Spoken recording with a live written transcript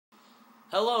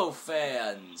Hello,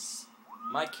 fans!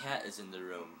 My cat is in the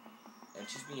room, and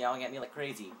she's meowing at me like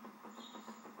crazy.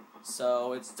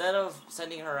 So, instead of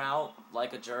sending her out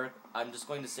like a jerk, I'm just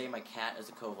going to say my cat is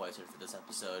a co-voicer for this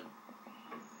episode.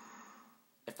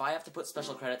 If I have to put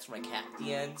special credits for my cat at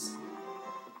the end,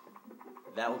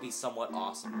 that would be somewhat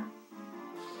awesome.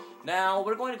 Now,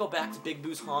 we're going to go back to Big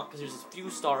Boo's haunt, because there's a few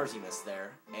stars he missed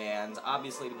there, and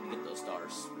obviously we need to get those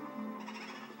stars.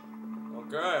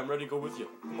 Okay, I'm ready to go with you.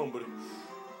 Come on, buddy.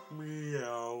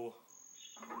 Meow.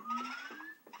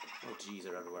 Oh, jeez,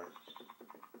 they're everywhere.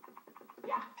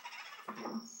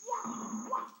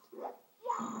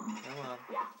 Come on.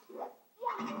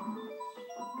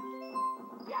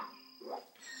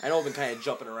 I know I've been kind of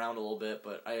jumping around a little bit,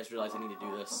 but I just realized I need to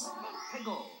do this.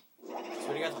 So we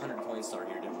already got the 100 point star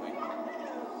here, didn't we?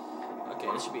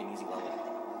 Okay, this should be an easy level.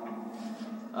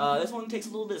 This one takes a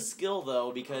little bit of skill,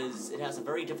 though, because it has a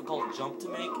very difficult jump to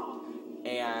make,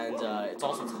 and it's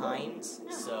also timed,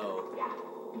 so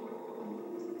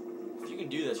if you can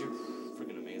do this, you're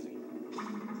freaking amazing.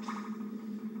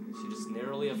 So you just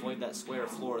narrowly avoid that square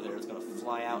floor there. It's going to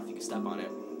fly out if you can step on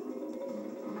it.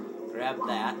 Grab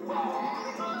that.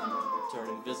 Turn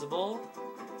invisible.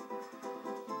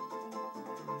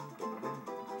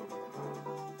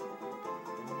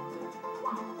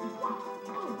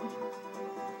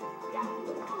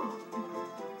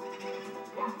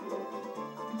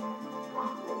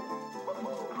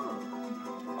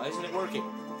 Why isn't it working?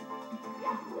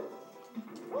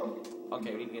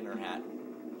 Okay, we need to get in our hat.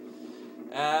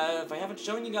 If I haven't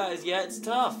shown you guys yet, it's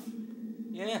tough.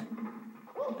 Yeah,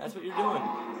 that's what you're doing.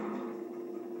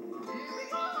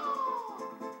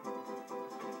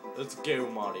 Let's go,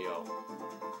 Mario.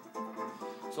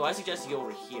 So I suggest you go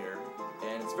over here,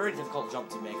 and it's a very difficult jump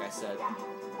to make, I said.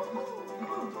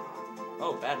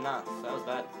 Oh, bad enough. That was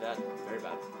bad. Bad. Very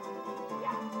bad.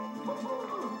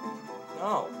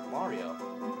 No, Mario.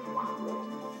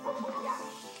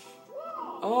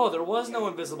 Oh, there was no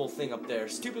invisible thing up there.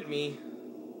 Stupid me.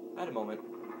 I had a moment.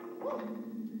 You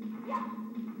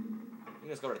can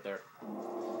just go right there.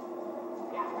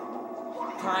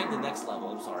 Time the next level,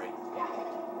 I'm sorry.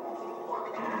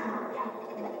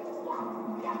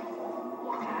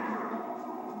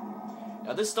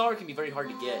 Now this star can be very hard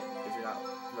to get if you're not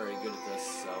very good at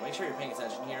this, so make sure you're paying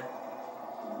attention here.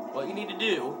 What you need to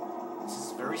do, this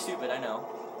is very stupid, I know.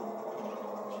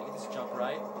 Should I get this jump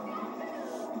right?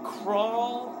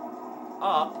 Crawl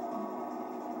up.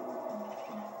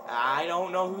 I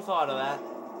don't know who thought of that.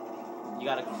 You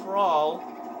gotta crawl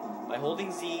by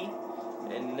holding Z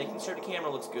and making sure the camera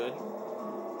looks good.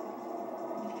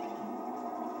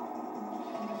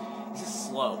 This is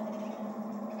slow.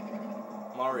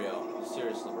 Mario,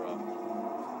 seriously, bro.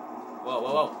 Whoa,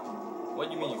 whoa, whoa. What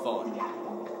do you mean you falling?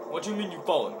 What do you mean you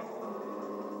falling?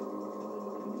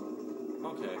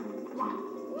 Okay.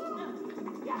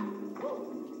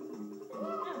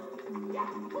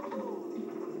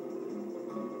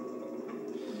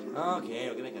 Okay,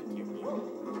 we'll get back up here.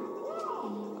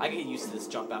 I get used to this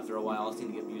jump after a while. I just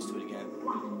need to get used to it again.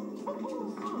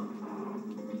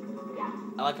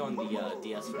 I like on the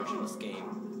DS version of this game.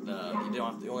 You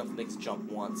only have to make this jump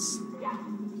once.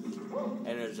 And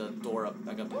there's a door up,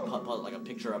 like a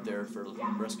picture up there for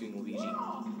rescuing Luigi.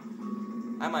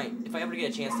 I might, if I ever get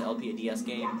a chance to LP a DS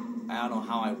game, I don't know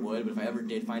how I would, but if I ever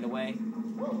did find a way,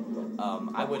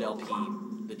 I would LP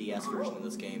the DS version of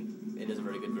this game. It is a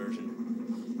very good version.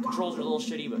 Controls are a little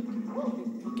shitty, but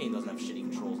the game doesn't have shitty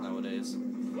controls nowadays.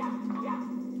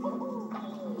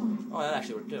 Oh, that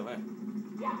actually worked too, eh?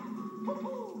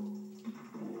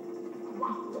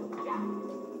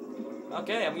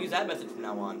 Okay, I'm gonna use that method from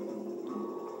now on.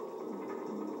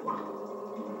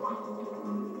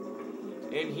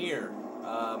 In here,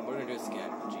 we're gonna do this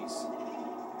again. Jeez.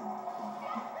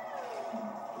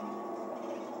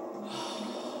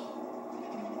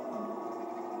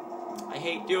 I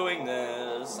hate doing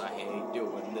this. I hate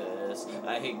doing this.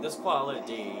 I hate this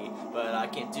quality, but I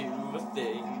can't do a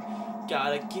thing.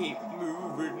 Gotta keep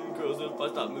moving, cause if I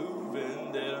stop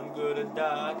moving, then I'm gonna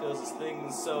die, cause this thing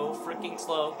is so freaking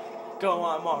slow. Go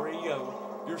on, Mario.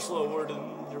 You're slower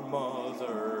than your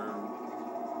mother.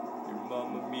 Your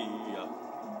mamma mia.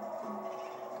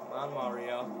 Come on,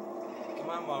 Mario. Come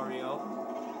on, Mario.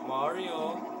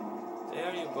 Mario.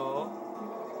 There you go.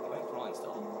 I'm crawling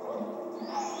still.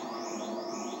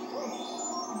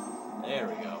 There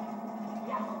we go.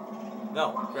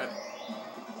 No, grab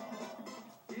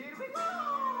it.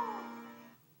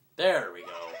 There we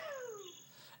go.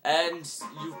 And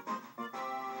you...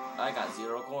 I got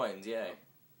 0 coins, yay.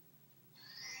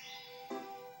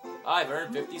 I've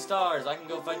earned 50 stars. I can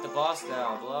go fight the boss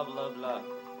now. Blah, blah, blah.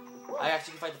 I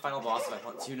actually can fight the final boss if I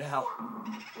want to now.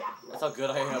 That's how good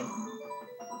I am.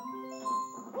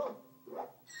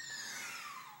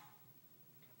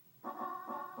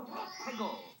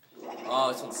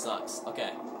 Oh, this one sucks.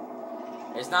 Okay.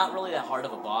 It's not really that hard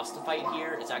of a boss to fight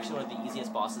here. It's actually one of the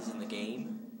easiest bosses in the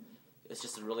game. It's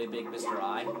just a really big Mr.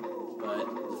 I. But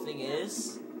the thing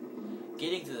is,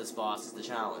 getting to this boss is the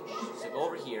challenge. So go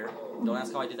over here. Don't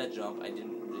ask how I did that jump. I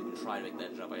didn't even try to make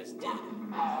that jump. I just did.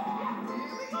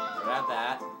 Grab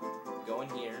that. Go in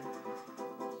here.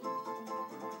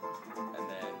 And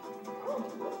then... don't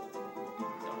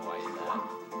know why I did that.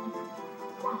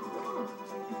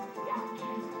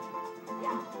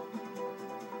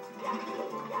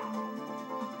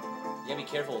 You gotta be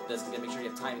careful with this, because you gotta make sure you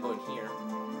have time to go in here.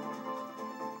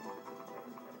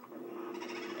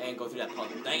 And go through that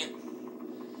puzzle. Dang it!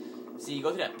 See, you go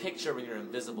through that picture when you're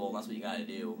invisible, and that's what you gotta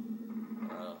do.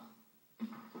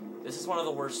 This is one of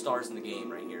the worst stars in the game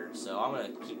right here, so I'm gonna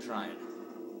keep trying.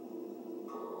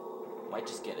 Might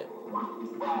just get it.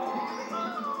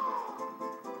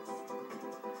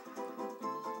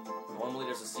 Normally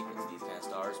there's a secret to these kind of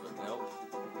stars, but nope.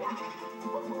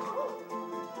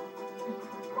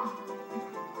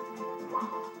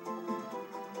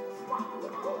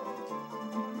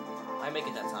 I make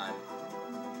it that time.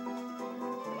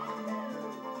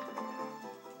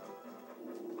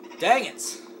 Dang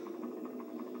it!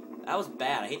 That was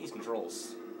bad. I hate these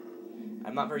controls.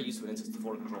 I'm not very used to an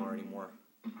N64 controller anymore.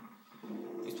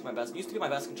 Used to be my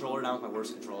best controller, now it's my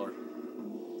worst controller.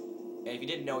 And if you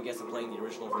didn't know, I guess I'm playing the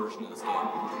original version of this game.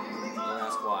 Don't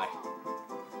ask why.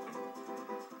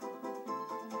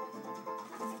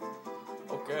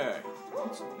 Okay.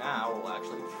 So now we'll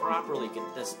actually properly get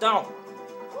this done.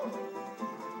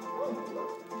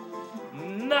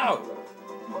 No!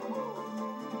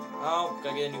 Oh,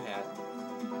 gotta get a new hat.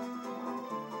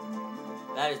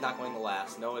 That is not going to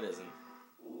last. No, it isn't.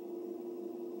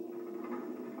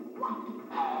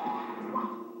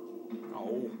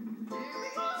 Oh.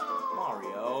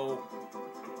 Mario.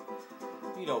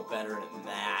 You know better than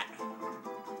that.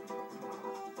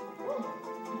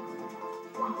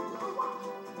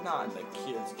 Not in the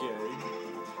kids' game.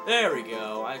 There we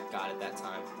go. I got it that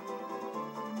time.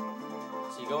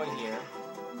 So you go in here.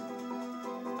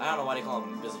 I don't know why they call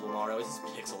him Invisible Mario. He's just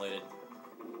pixelated.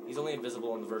 He's only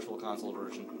invisible in the Virtual Console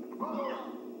version.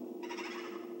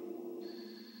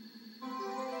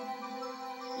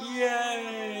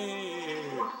 Yay!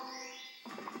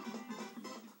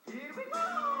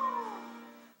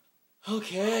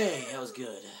 Okay, that was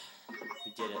good.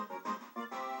 We did it.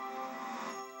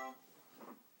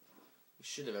 We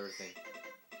should have everything.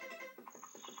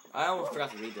 I almost forgot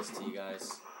to read this to you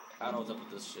guys. I don't know what's up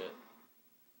with this shit.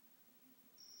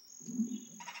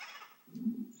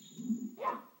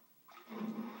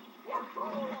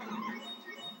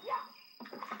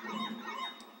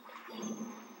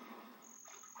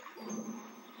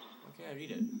 Okay, I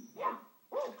read it.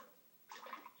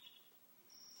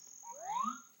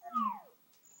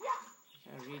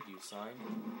 Can I read you, sign?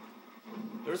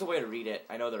 There's a way to read it.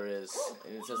 I know there is.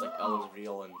 And it says like L is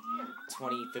real and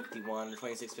 2051 or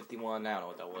 2651. I don't know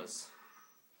what that was.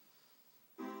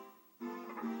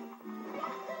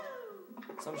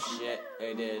 Some shit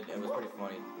they did. It was pretty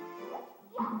funny.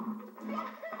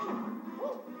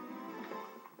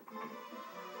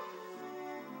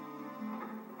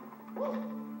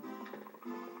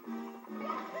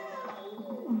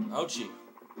 Ouchie.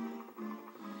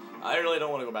 I really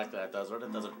don't want to go back to that desert.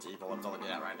 That desert's evil. I'm telling you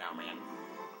that right now, man.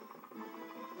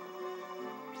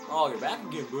 Oh, you're back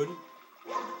again, buddy.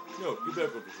 No, get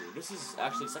back over here. This is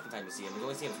actually the second time to see him. We've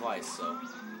only seen him twice, so...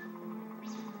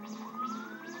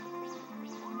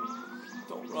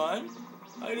 Don't run.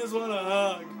 I just want a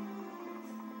hug.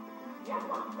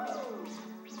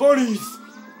 Buddies!